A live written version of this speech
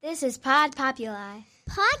This is Pod Populi,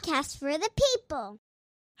 podcast for the people.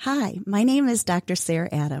 Hi, my name is Dr. Sarah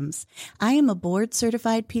Adams. I am a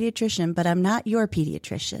board-certified pediatrician, but I'm not your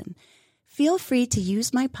pediatrician. Feel free to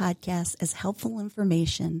use my podcast as helpful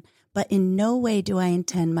information, but in no way do I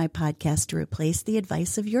intend my podcast to replace the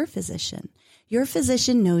advice of your physician. Your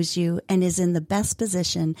physician knows you and is in the best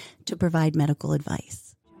position to provide medical advice.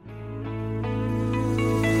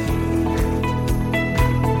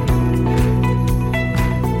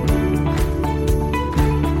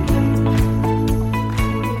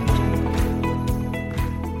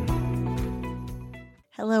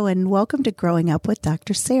 Hello and welcome to Growing Up with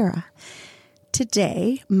Dr. Sarah.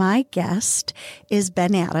 Today, my guest is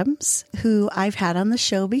Ben Adams, who I've had on the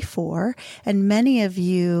show before, and many of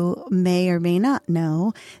you may or may not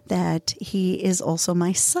know that he is also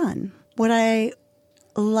my son. What I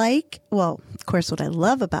love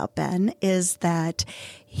about Ben is that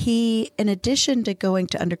he, in addition to going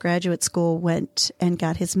to undergraduate school, went and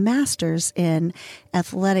got his master's in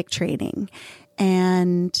athletic training.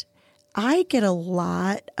 And I get a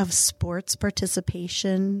lot of sports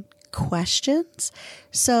participation questions.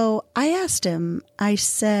 So I asked him, I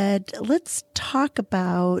said, let's talk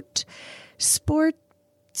about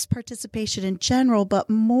sports participation in general, but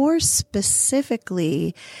more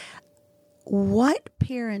specifically, what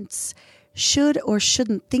parents should or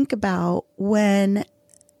shouldn't think about when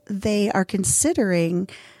they are considering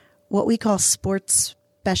what we call sports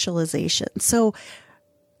specialization. So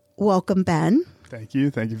welcome, Ben. Thank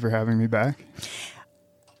you. Thank you for having me back.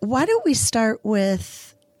 Why don't we start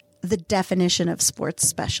with the definition of sports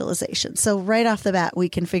specialization? So right off the bat, we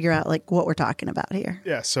can figure out what we're talking about here.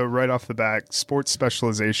 Yeah. So right off the bat, sports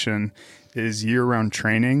specialization is year-round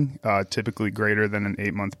training, typically greater than an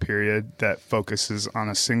 8-month period that focuses on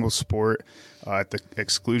a single sport at the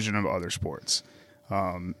exclusion of other sports.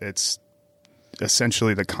 It's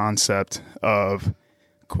essentially the concept of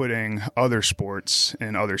quitting other sports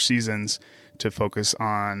in other seasons to focus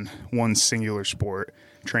on one singular sport,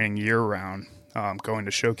 training year-round, going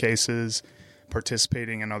to showcases,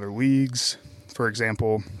 participating in other leagues. For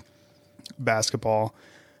example, basketball,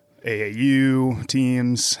 AAU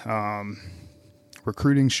teams,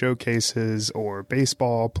 recruiting showcases, or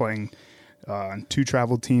baseball, playing 2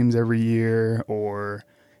 travel teams every year, or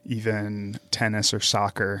even tennis or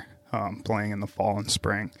soccer, playing in the fall and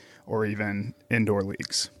spring, or even indoor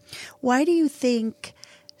leagues. Why do you think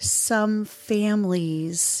some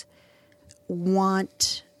families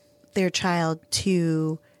want their child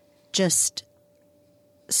to just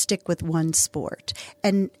stick with one sport?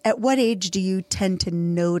 And at what age do you tend to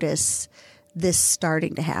notice this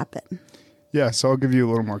starting to happen? Yeah, so I'll give you a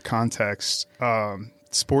little more context.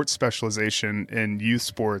 Sports specialization in youth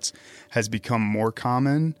sports has become more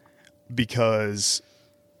common because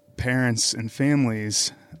parents and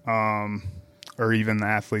families, or even the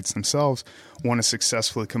athletes themselves, want to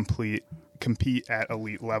successfully compete at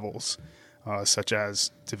elite levels, such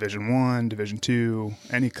as Division I, Division II,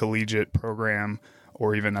 any collegiate program,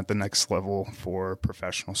 or even at the next level for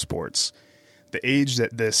professional sports. The age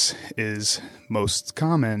that this is most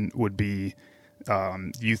common would be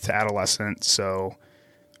youth to adolescent, so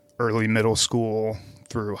early middle school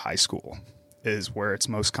through high school is where it's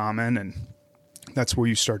most common, and that's where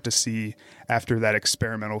you start to see, after that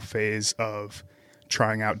experimental phase of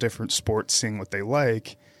trying out different sports, seeing what they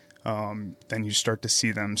like, then you start to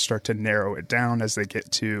see them start to narrow it down as they get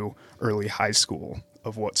to early high school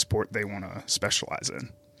of what sport they want to specialize in.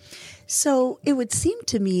 So it would seem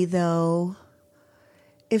to me, though,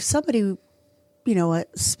 if somebody,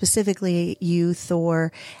 specifically youth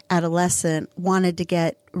or adolescent, wanted to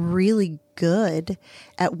get really good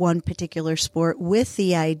at one particular sport with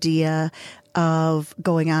the idea of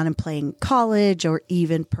going on and playing college or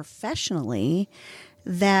even professionally,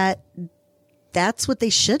 that's what they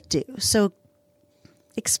should do. So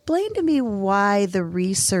explain to me why the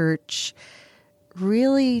research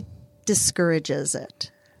really discourages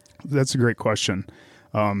it. That's a great question,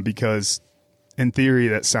 because in theory,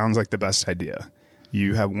 that sounds like the best idea.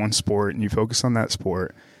 You have one sport and you focus on that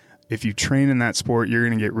sport. If you train in that sport, you're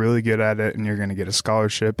going to get really good at it, and you're going to get a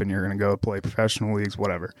scholarship, and you're going to go play professional leagues,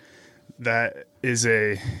 whatever. That is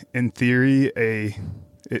in theory,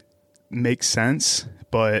 it makes sense,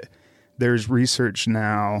 but there's research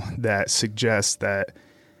now that suggests that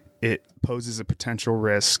it poses a potential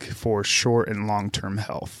risk for short and long-term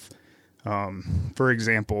health. For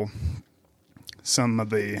example, some of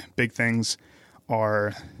the big things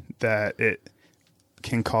are that it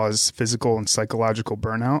can cause physical and psychological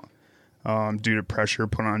burnout due to pressure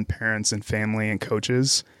put on parents and family and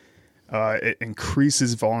coaches. It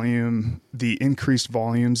increases volume. The increased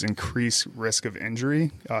volumes increase risk of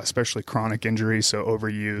injury, especially chronic injury. So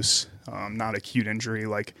overuse, not acute injury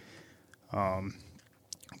like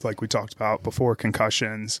we talked about before,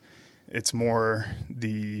 concussions. It's more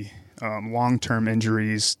the long-term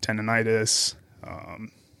injuries, tendonitis.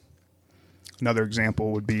 Another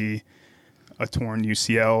example would be a torn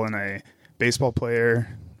UCL in a baseball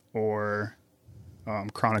player, or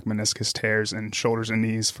chronic meniscus tears in shoulders and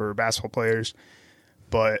knees for basketball players.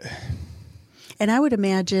 And I would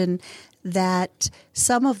imagine that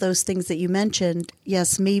some of those things that you mentioned,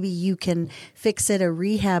 yes, maybe you can fix it or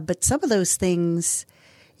rehab, but some of those things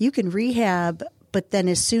you can rehab, but then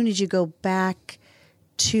as soon as you go back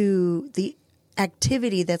to the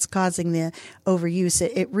activity that's causing the overuse,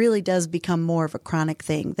 it really does become more of a chronic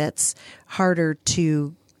thing that's harder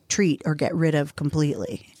to treat or get rid of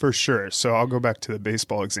completely. For sure. So I'll go back to the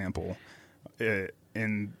baseball example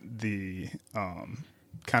in the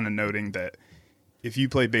kind of noting that if you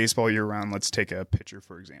play baseball year round, let's take a pitcher,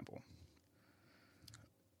 for example.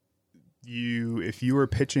 If you were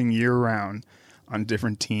pitching year round on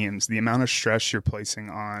different teams, the amount of stress you're placing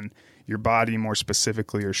on your body, more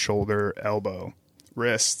specifically your shoulder, elbow,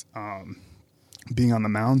 wrist, being on the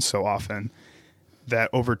mound so often, that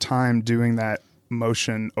over time doing that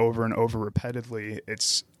motion over and over repetitively,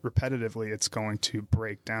 it's going to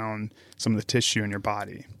break down some of the tissue in your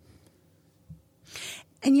body.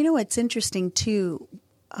 And what's interesting too,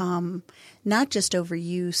 not just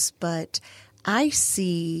overuse, but I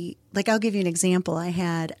see, I'll give you an example. I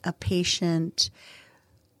had a patient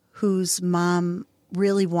whose mom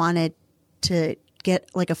really wanted to get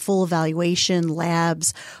a full evaluation,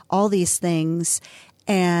 labs, all these things.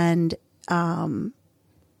 And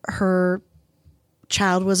her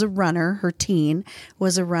child was a runner, her teen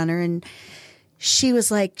was a runner. And she was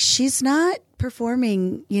like, she's not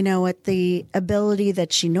performing, at the ability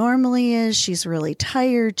that she normally is. She's really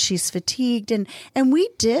tired. She's fatigued. And we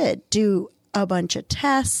did do a bunch of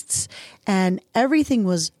tests and everything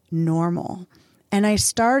was normal. And I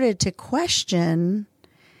started to question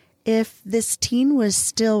if this teen was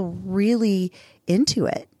still really into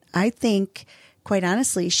it. I think, quite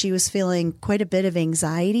honestly, she was feeling quite a bit of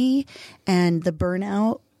anxiety and the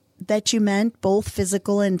burnout that you meant, both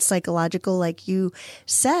physical and psychological, like you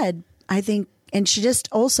said, I think. And she just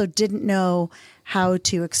also didn't know how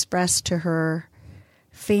to express to her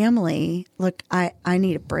family, look, I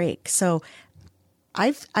need a break. So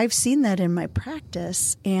I've seen that in my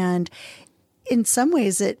practice. And in some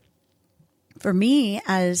ways for me,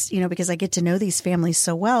 as because I get to know these families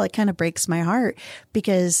so well, it kind of breaks my heart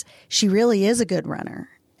because she really is a good runner.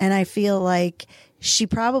 And I feel like she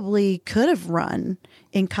probably could have run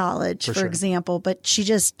in college, for example, but she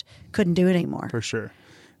just couldn't do it anymore. For sure.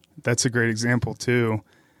 That's a great example too.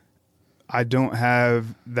 I don't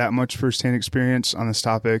have that much firsthand experience on this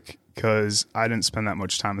topic because I didn't spend that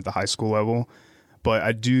much time at the high school level, but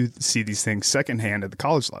I do see these things secondhand at the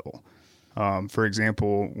college level. For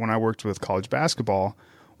example, when I worked with college basketball,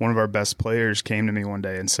 one of our best players came to me one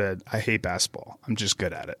day and said, I hate basketball. I'm just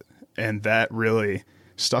good at it. And that really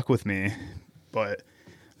stuck with me. But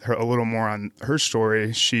a little more on her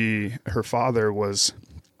story. Her father was,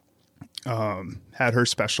 had her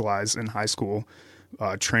specialize in high school,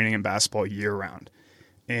 training in basketball year round.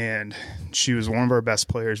 And she was one of our best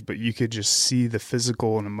players, but you could just see the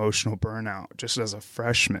physical and emotional burnout just as a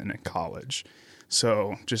freshman in college.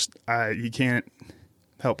 So you can't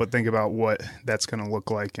help but think about what that's going to look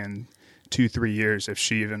like in 2-3 years if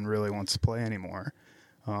she even really wants to play anymore.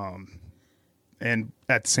 And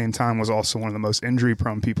at the same time was also one of the most injury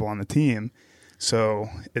prone people on the team. So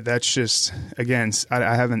that's just, again,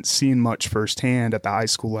 I haven't seen much firsthand at the high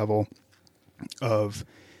school level of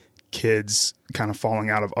kids kind of falling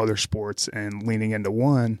out of other sports and leaning into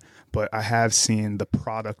one, but I have seen the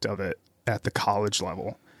product of it at the college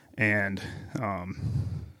level. And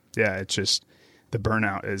it's just the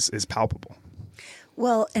burnout is palpable.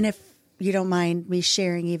 Well, and if you don't mind me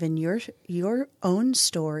sharing even your own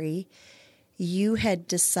story, you had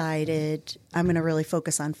decided, I'm going to really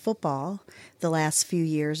focus on football the last few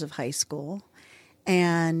years of high school,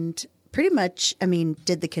 and pretty much,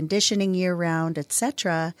 did the conditioning year round,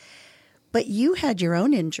 etc. But you had your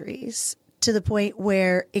own injuries to the point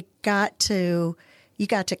where you got to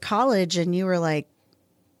college and you were like,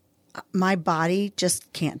 my body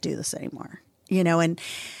just can't do this anymore, and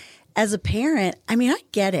as a parent, I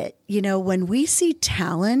get it. When we see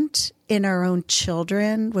talent in our own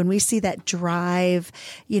children, when we see that drive,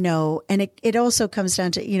 and it also comes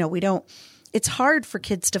down to, we don't it's hard for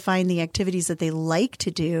kids to find the activities that they like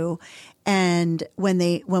to do. And when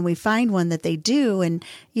we find one that they do, and,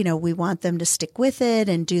 we want them to stick with it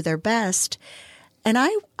and do their best. And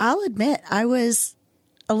I'll admit, I was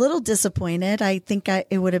a little disappointed. I think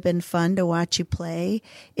it would have been fun to watch you play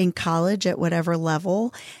in college at whatever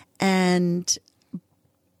level. But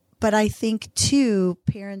I think too,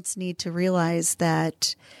 parents need to realize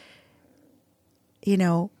that,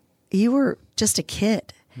 you were just a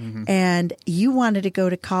kid and you wanted to go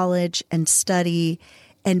to college and study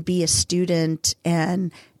and be a student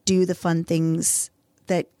and do the fun things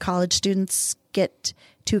that college students get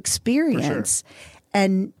to experience. Sure.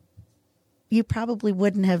 And you probably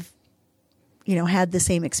wouldn't have, had the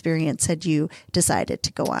same experience had you decided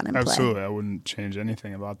to go on and play. Absolutely. I wouldn't change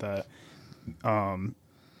anything about that.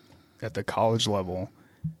 At the college level,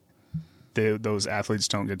 those athletes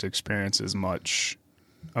don't get to experience as much.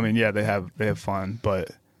 I mean, yeah, they have fun,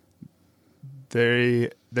 but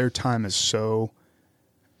their time is so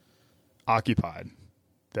occupied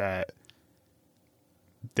that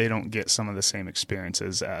they don't get some of the same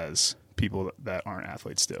experiences as people that aren't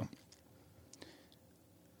athletes do.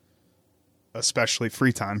 Especially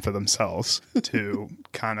free time for themselves to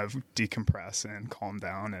kind of decompress and calm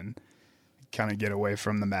down and kind of get away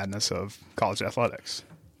from the madness of college athletics.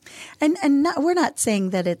 And we're not saying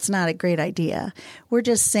that it's not a great idea. We're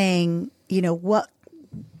just saying,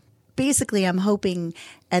 basically I'm hoping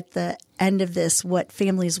at the end of this, what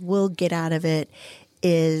families will get out of it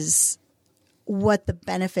is what the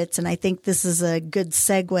benefits, and I think this is a good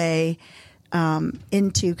segue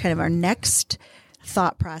into kind of our next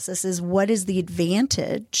thought process, is what is the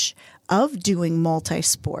advantage of doing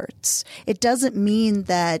multi-sports? It doesn't mean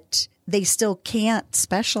that they still can't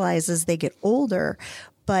specialize as they get older,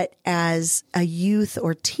 but as a youth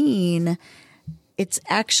or teen, it's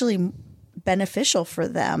actually beneficial for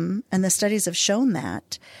them, and the studies have shown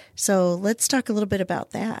that. So let's talk a little bit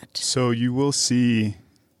about that. So you will see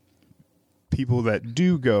people that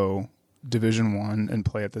do go Division I and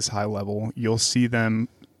play at this high level, you'll see them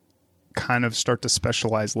kind of start to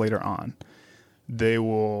specialize later on. They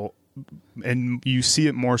will, and you see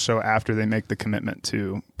it more so after they make the commitment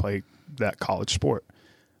to play that college sport.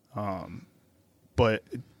 But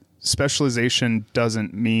specialization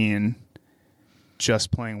doesn't mean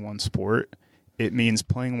just playing one sport. It means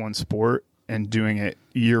playing one sport and doing it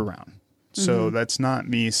year round. So that's not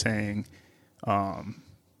me saying,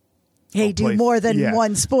 hey, do more than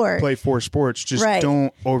one sport. Play 4 sports. Just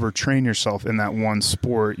don't overtrain yourself in that one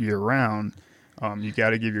sport year round. You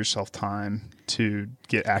got to give yourself time to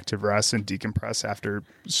get active rest and decompress after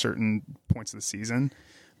certain points of the season.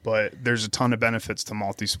 But there's a ton of benefits to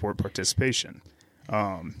multi-sport participation.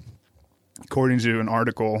 According to an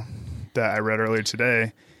article that I read earlier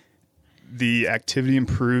today, the activity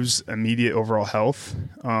improves immediate overall health.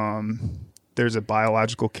 There's a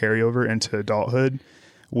biological carryover into adulthood,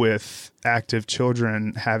 with active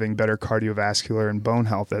children having better cardiovascular and bone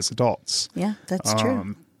health as adults. Yeah, that's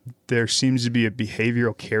true. There seems to be a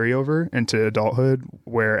behavioral carryover into adulthood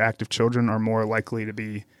where active children are more likely to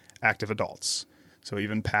be active adults. So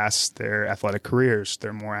even past their athletic careers,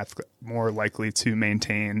 they're more likely to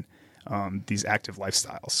maintain these active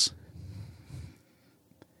lifestyles.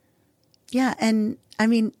 Yeah, and I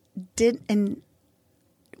mean,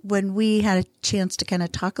 when we had a chance to kind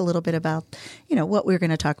of talk a little bit about, what we were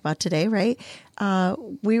going to talk about today, right?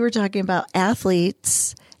 We were talking about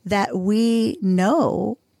athletes that we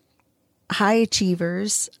know, high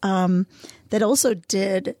achievers, that also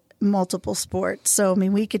did multiple sports. So, I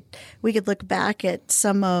mean, we could look back at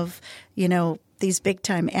some of, these big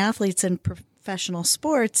time athletes in professional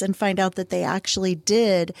sports and find out that they actually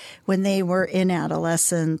did, when they were in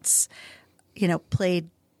adolescence, played,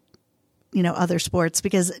 other sports,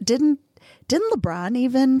 because didn't LeBron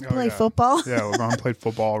even play football? Yeah, LeBron played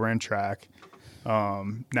football, ran track.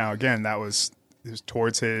 Now again, it was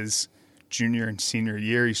towards his junior and senior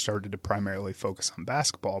year, he started to primarily focus on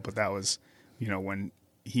basketball, but that was, when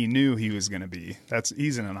he knew he was going to be,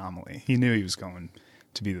 he's an anomaly. He knew he was going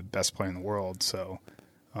to be the best player in the world. So,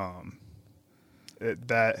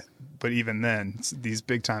 but even then, these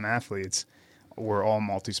big time athletes were all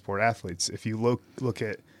multi-sport athletes. If you look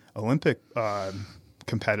at Olympic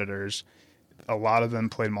competitors, a lot of them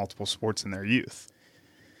played multiple sports in their youth.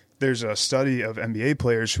 There's a study of NBA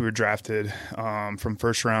players who were drafted from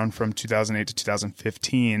first round from 2008 to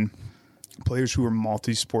 2015. Players who were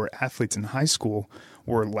multi-sport athletes in high school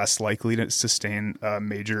were less likely to sustain a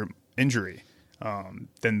major injury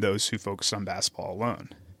than those who focused on basketball alone.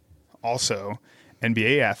 Also,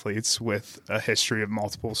 NBA athletes with a history of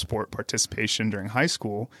multiple sport participation during high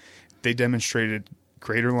school, they demonstrated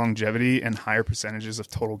greater longevity and higher percentages of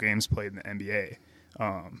total games played in the NBA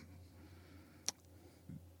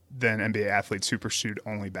than NBA athletes who pursued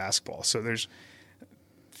only basketball. So there's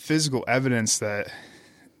physical evidence that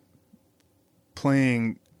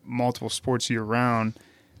playing multiple sports year round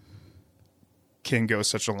can go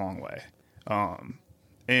such a long way.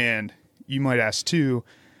 And you might ask too,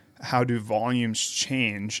 how do volumes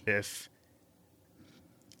change if,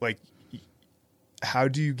 like, how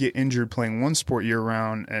do you get injured playing one sport year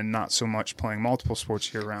round and not so much playing multiple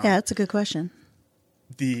sports year round? Yeah, that's a good question.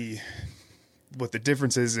 What the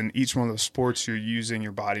difference is in each one of those sports, you're using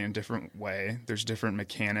your body in a different way. There's different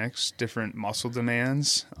mechanics, different muscle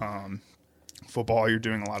demands. Football, you're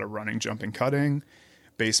doing a lot of running, jumping, cutting.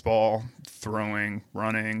 Baseball, throwing,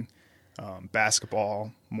 running.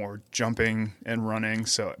 Basketball, more jumping and running.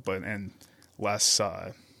 And less.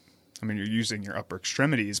 You're using your upper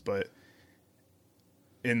extremities, but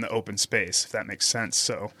in the open space, if that makes sense.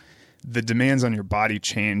 So the demands on your body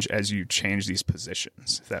change as you change these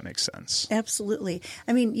positions, if that makes sense. Absolutely.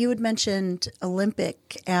 I mean, you had mentioned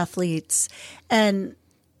Olympic athletes, and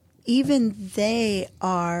even they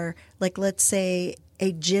are, like, let's say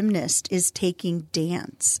a gymnast is taking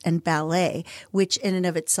dance and ballet, which in and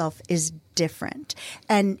of itself is different.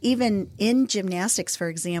 And even in gymnastics, for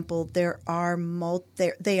example,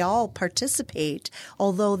 they all participate,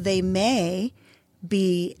 although they may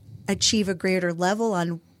achieve a greater level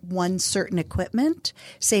on one certain equipment.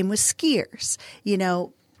 Same with skiers.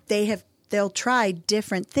 They'll try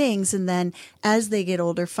different things, and then as they get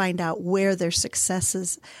older, find out where their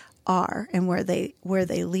successes are and where they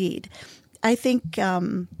lead. I think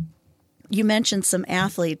you mentioned some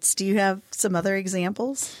athletes. Do you have some other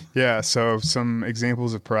examples? Yeah, so some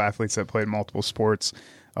examples of pro athletes that played multiple sports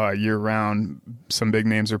year round. Some big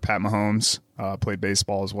names are Pat Mahomes, played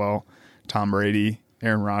baseball as well. Tom Brady,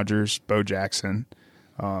 Aaron Rodgers, Bo Jackson.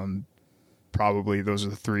 Probably those are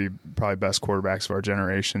the three probably best quarterbacks of our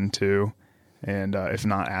generation too, and if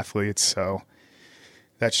not athletes. So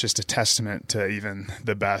that's just a testament to even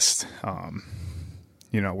the best.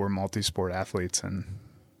 We're multi-sport athletes, and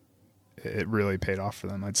it really paid off for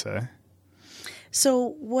them, I'd say.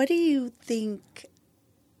 So what do you think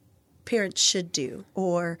parents should do,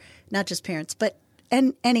 or not just parents, but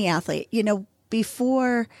any athlete?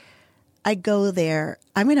 Before I go there,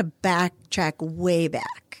 I'm going to backtrack way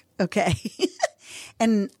back, okay?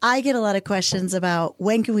 And I get a lot of questions about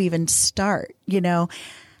when can we even start,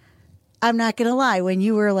 I'm not going to lie. When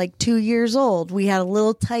you were like 2 years old, we had a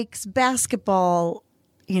little Tykes basketball,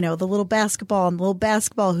 the little basketball and the little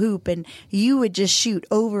basketball hoop, and you would just shoot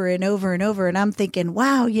over and over and over. And I'm thinking,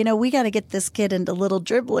 wow, we got to get this kid into little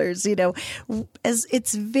dribblers, as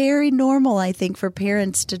it's very normal, I think, for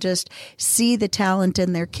parents to just see the talent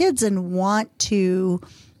in their kids and want to,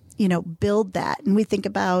 build that. And we think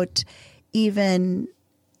about even,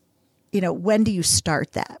 when do you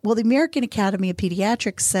start that? Well, the American Academy of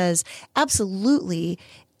Pediatrics says absolutely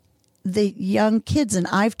the young kids, and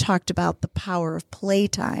I've talked about the power of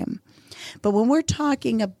playtime. But when we're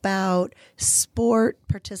talking about sport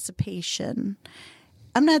participation,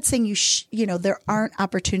 I'm not saying there aren't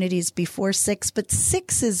opportunities before 6, but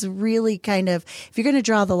 6 is really kind of, if you're going to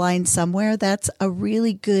draw the line somewhere, that's a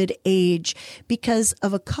really good age because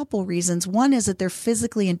of a couple reasons. One is that they're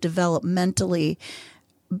physically and developmentally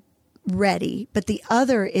ready, but the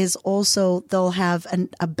other is also they'll have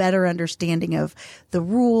a better understanding of the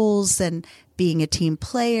rules and being a team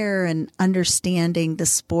player and understanding the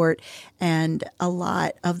sport and a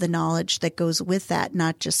lot of the knowledge that goes with that,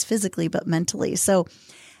 not just physically, but mentally. So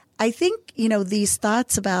I think, these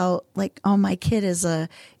thoughts about like, oh, my kid is a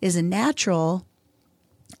natural,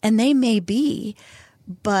 and they may be,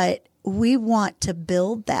 but we want to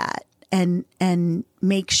build that and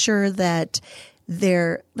make sure that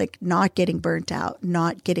they're like not getting burnt out,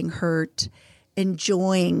 not getting hurt,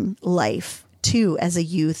 enjoying life too as a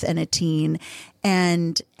youth and a teen,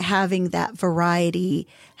 and having that variety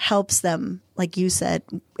helps them. Like you said,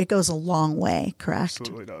 it goes a long way, correct?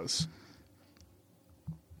 Absolutely does.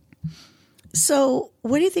 So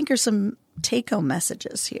what do you think are some take-home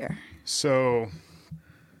messages here? So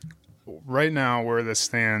right now where this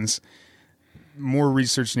stands, more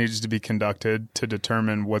research needs to be conducted to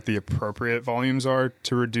determine what the appropriate volumes are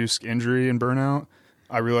to reduce injury and burnout.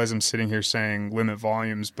 I realize I'm sitting here saying limit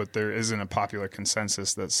volumes, but there isn't a popular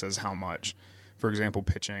consensus that says how much. For example,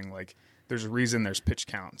 pitching, like there's a reason there's pitch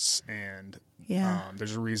counts, and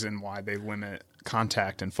there's a reason why they limit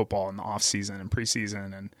contact in football in the off season and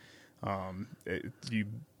preseason, and you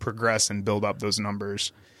progress and build up those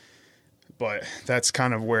numbers. But that's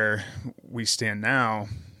kind of where we stand now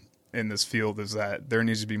in this field, is that there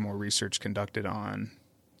needs to be more research conducted on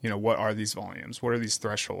what are these volumes? What are these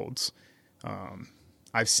thresholds?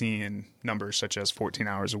 I've seen numbers such as 14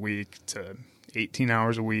 hours a week to 18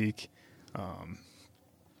 hours a week.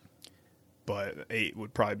 But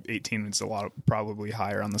 18 is probably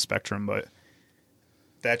higher on the spectrum, but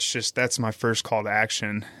that's my first call to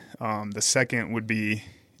action. The second would be,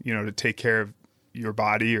 to take care of your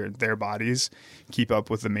body or their bodies, keep up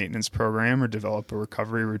with the maintenance program or develop a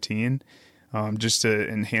recovery routine, just to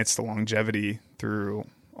enhance the longevity through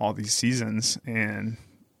all these seasons. And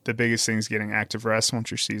the biggest thing is getting active rest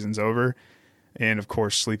once your season's over. And of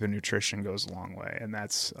course, sleep and nutrition goes a long way. And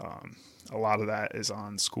that's, a lot of that is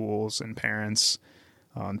on schools and parents,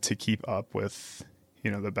 to keep up with,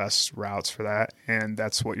 the best routes for that. And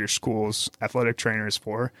that's what your school's athletic trainer is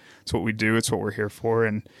for. It's what we do. It's what we're here for.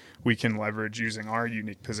 And we can leverage using our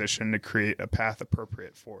unique position to create a path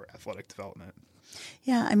appropriate for athletic development.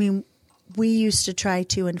 Yeah. I mean, we used to try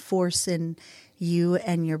to enforce in you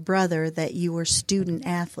and your brother that you were student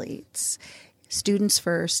athletes. Students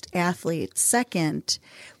first, athletes second.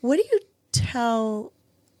 What do you tell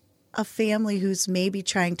a family who's maybe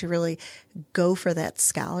trying to really go for that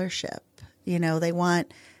scholarship? They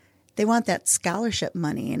want that scholarship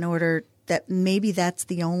money in order that maybe that's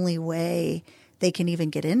the only way they can even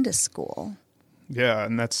get into school. Yeah,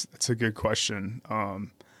 and that's a good question. I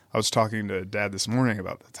was talking to Dad this morning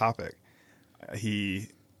about the topic.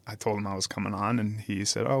 I told him I was coming on, and he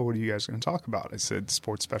said, "Oh, what are you guys going to talk about?" I said,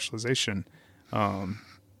 "Sports specialization."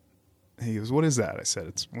 He goes, "What is that?" I said,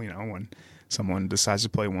 "It's when someone decides to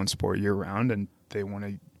play one sport year round and they want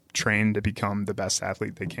to train to become the best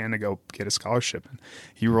athlete they can to go get a scholarship." And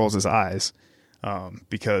he rolls his eyes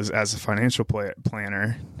because as a financial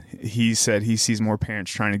planner, he said he sees more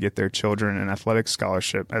parents trying to get their children an athletic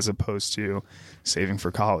scholarship as opposed to saving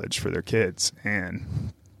for college for their kids.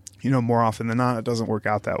 And, more often than not, it doesn't work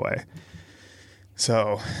out that way.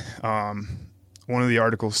 So one of the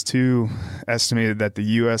articles, too, estimated that the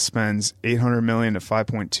U.S. spends $800 million to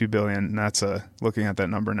 $5.2 billion. And that's looking at that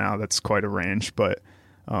number now, that's quite a range. But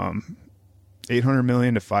 $800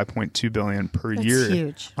 million to $5.2 billion per year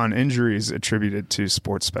huge. On injuries attributed to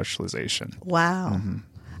sports specialization. Wow. Mm-hmm.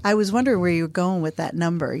 I was wondering where you were going with that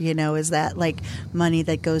number. Is that like money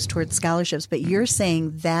that goes towards scholarships? But you're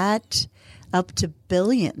saying that up to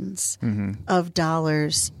billions of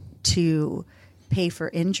dollars to pay for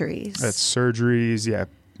injuries. That's surgeries,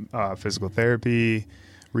 physical therapy,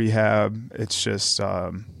 rehab. It's just,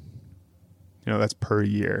 that's per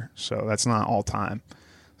year. So that's not all time.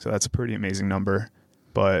 So that's a pretty amazing number.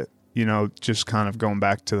 But, just kind of going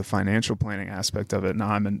back to the financial planning aspect of it. Now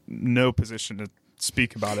I'm in no position to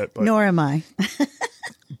speak about it. But, nor am I.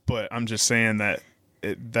 But I'm just saying that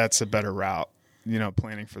that's a better route,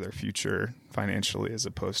 planning for their future financially as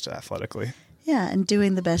opposed to athletically. Yeah, and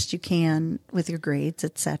doing the best you can with your grades,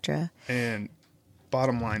 etc. And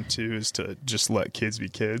bottom line, too, is to just let kids be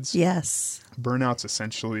kids. Yes. Burnout's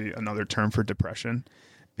essentially another term for depression.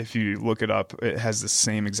 If you look it up, it has the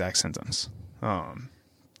same exact symptoms.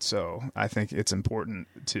 So I think it's important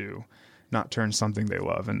to not turn something they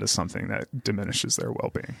love into something that diminishes their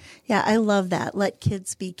well-being. Yeah, I love that. Let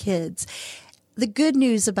kids be kids. The good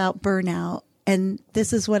news about burnout, and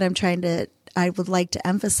this is what I would like to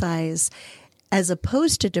emphasize, as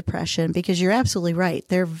opposed to depression, because you're absolutely right.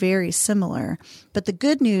 They're very similar. But the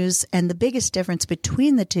good news and the biggest difference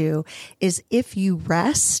between the two is if you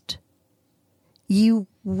rest, you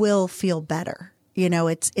will feel better.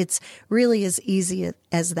 It's really as easy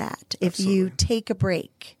as that. If Absolutely. you take a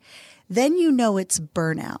break, then it's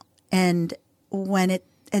burnout. And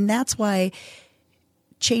that's why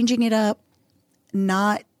changing it up,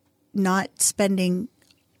 not spending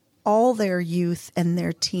all their youth and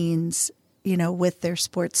their teens with their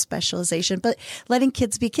sports specialization, but letting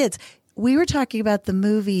kids be kids. We were talking about the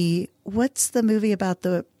movie. What's the movie about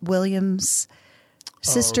the Williams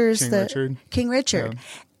sisters? King Richard. Yeah.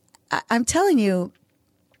 I'm telling you,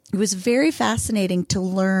 it was very fascinating to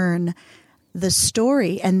learn the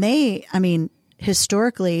story. And they,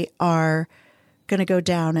 historically are going to go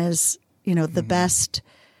down as, the best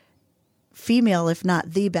female, if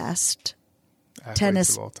not the best athletes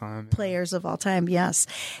tennis of all time, players of all time. Yes.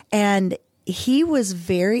 And he was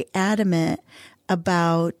very adamant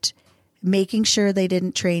about making sure they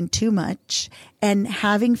didn't train too much and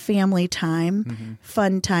having family time,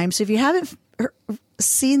 fun time. So if you haven't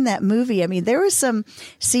seen that movie, there were some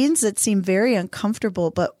scenes that seemed very uncomfortable,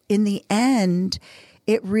 but in the end,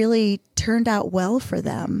 it really turned out well for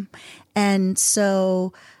them. And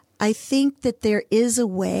so I think that there is a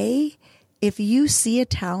way. If you see a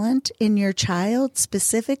talent in your child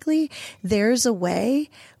specifically, there's a way,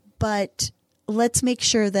 but let's make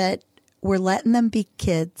sure that we're letting them be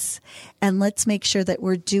kids, and let's make sure that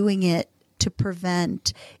we're doing it to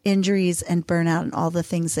prevent injuries and burnout and all the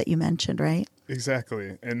things that you mentioned, right?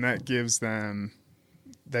 Exactly. And that gives them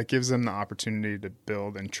the opportunity to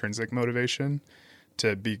build intrinsic motivation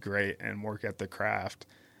to be great and work at the craft,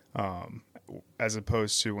 as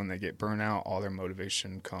opposed to when they get burnout, all their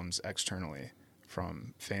motivation comes externally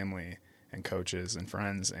from family and coaches and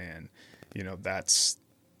friends. And, that's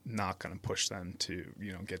not going to push them to,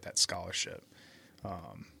 get that scholarship.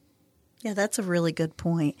 Yeah, that's a really good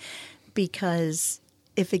point, because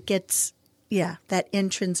if it gets, that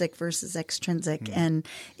intrinsic versus extrinsic, and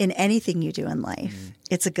in anything you do in life,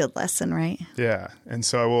 it's a good lesson, right? Yeah. And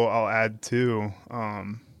so I'll add too,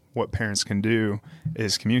 what parents can do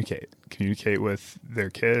is communicate with their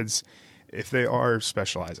kids if they are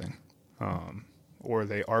specializing, or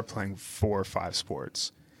they are playing 4 or 5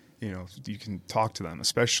 sports. You can talk to them,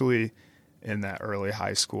 especially in that early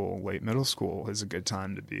high school, late middle school is a good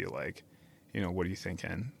time to be like, what are you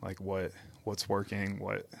thinking? Like what's working?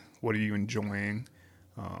 What are you enjoying?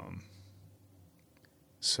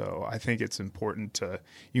 So I think it's important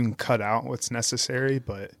you can cut out what's necessary,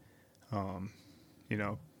 but,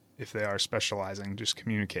 if they are specializing, just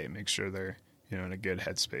communicate, make sure they're, in a good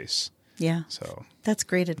headspace. Yeah. So that's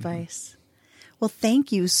great advice. Well,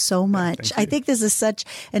 thank you so much. I think this is such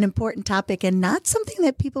an important topic and not something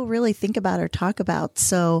that people really think about or talk about.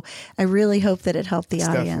 So I really hope that it helped the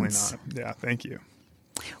audience. Definitely not. Yeah, thank you.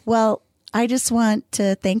 Well, I just want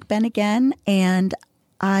to thank Ben again, and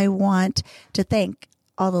I want to thank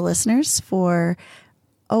all the listeners for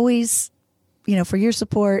always, for your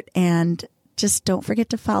support, and just don't forget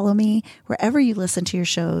to follow me wherever you listen to your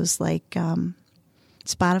shows, like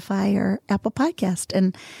Spotify or Apple Podcast.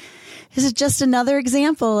 And this is just another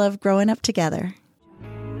example of growing up together.